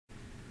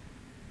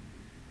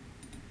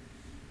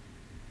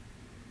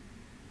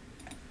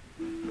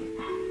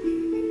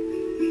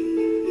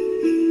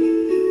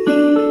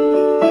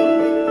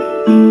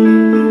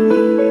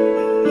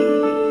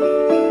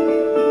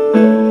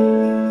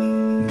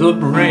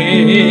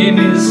brain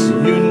is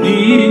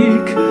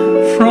unique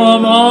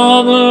from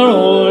other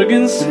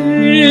organ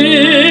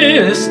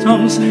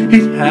systems.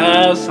 It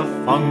has a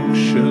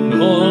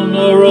functional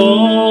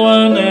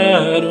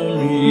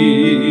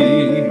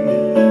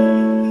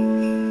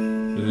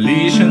neuroanatomy.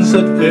 Lesions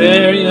at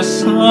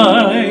various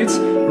sites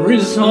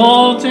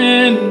result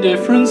in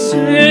different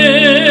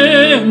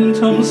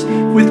symptoms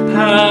with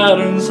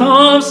patterns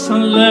of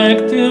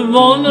selective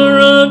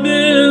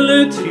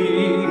vulnerability.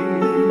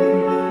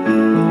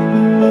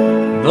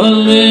 The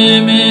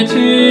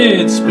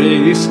limited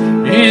space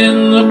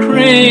in the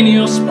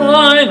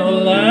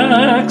craniospinal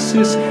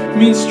axis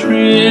means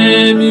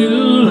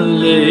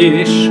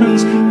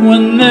tribulations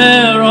when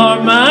there are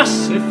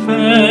mass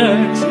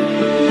effects.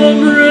 The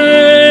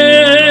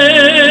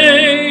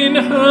brain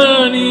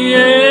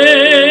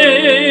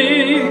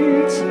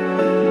herniates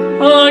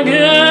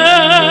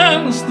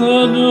against the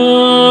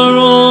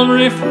dural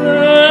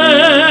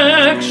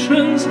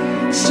reflections,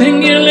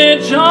 singularly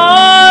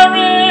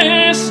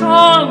gyrus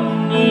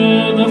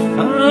under the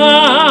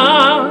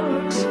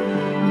fax,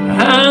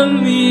 and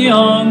the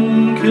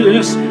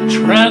uncus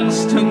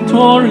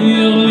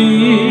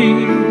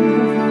transtentorially.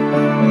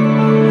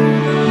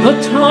 The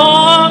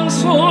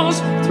tonsils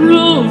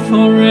through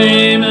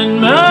foramen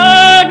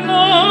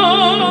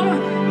magnum,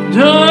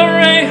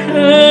 during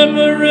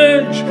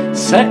hemorrhage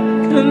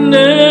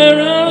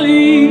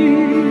secondarily.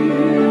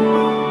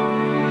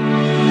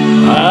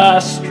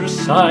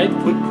 Astrocyte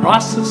foot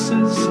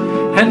processes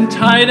and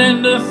tight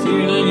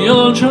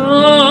endothelial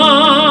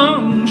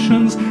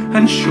junctions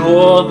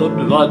ensure the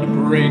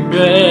blood-brain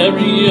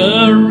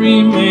barrier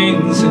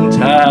remains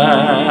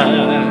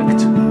intact.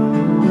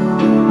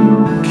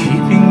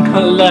 Keeping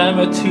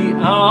calamity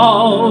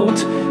out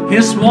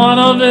is one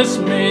of its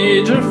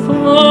major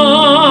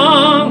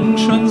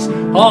functions,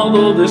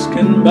 although this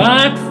can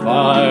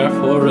backfire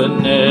for a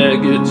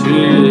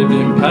negative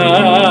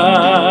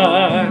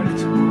impact.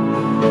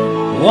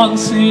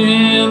 Once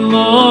in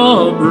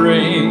the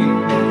brain,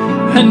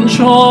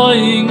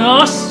 enjoying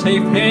a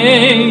safe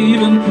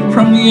haven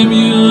from the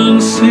immune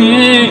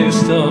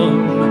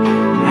system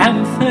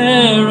and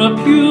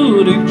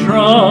therapeutic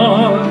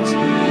drugs,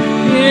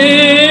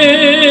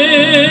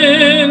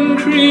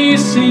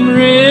 increasing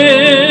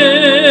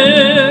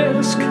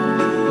risk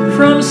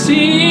from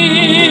CNS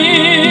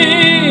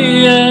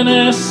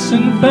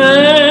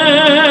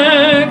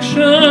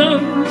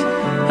infections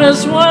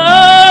as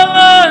well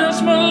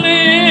as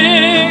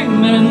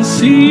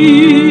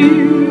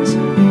malignancies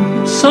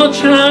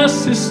such as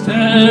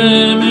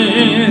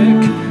systemic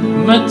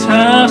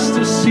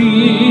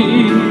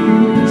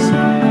metastases,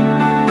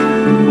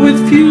 with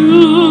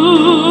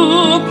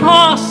few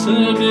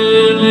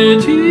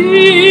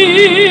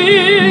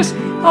possibilities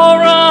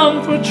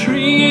around for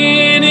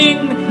treating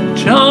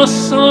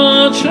just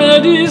such a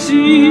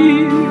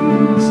disease.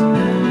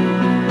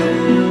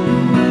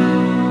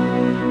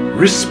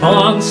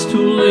 Response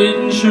to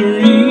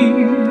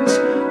injuries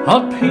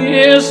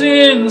appears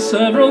in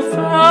several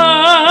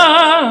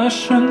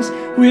fashions,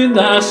 with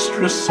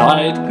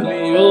astrocyte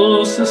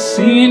gliosis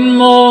seen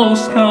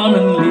most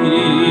commonly.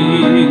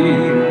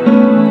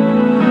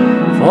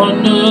 For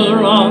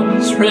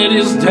neurons, red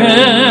is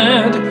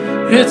dead.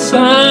 It's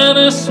an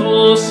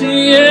association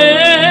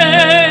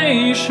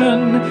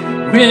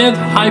with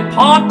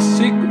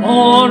hypoxic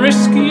or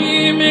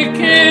ischemic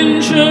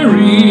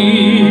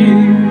injury.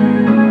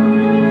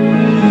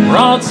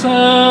 Rod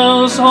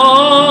cells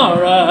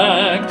are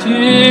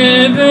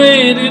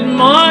activated,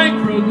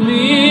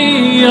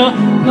 microglia,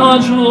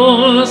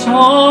 nodules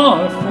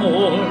are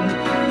formed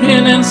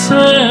in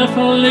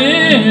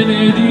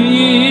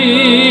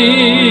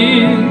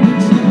encephalitides.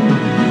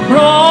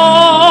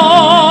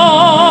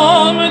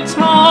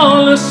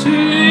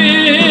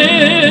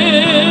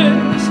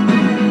 Chromatolysis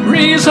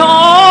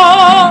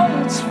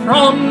results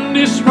from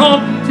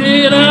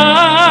disrupted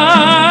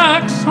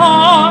axons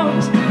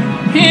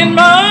in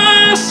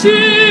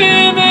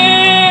massive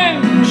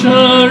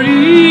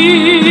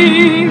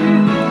injury.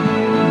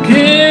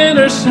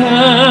 Killer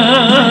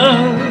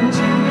cells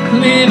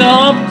clean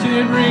up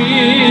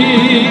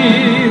debris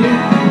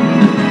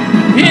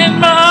in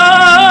massive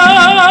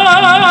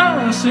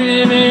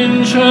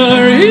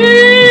injury.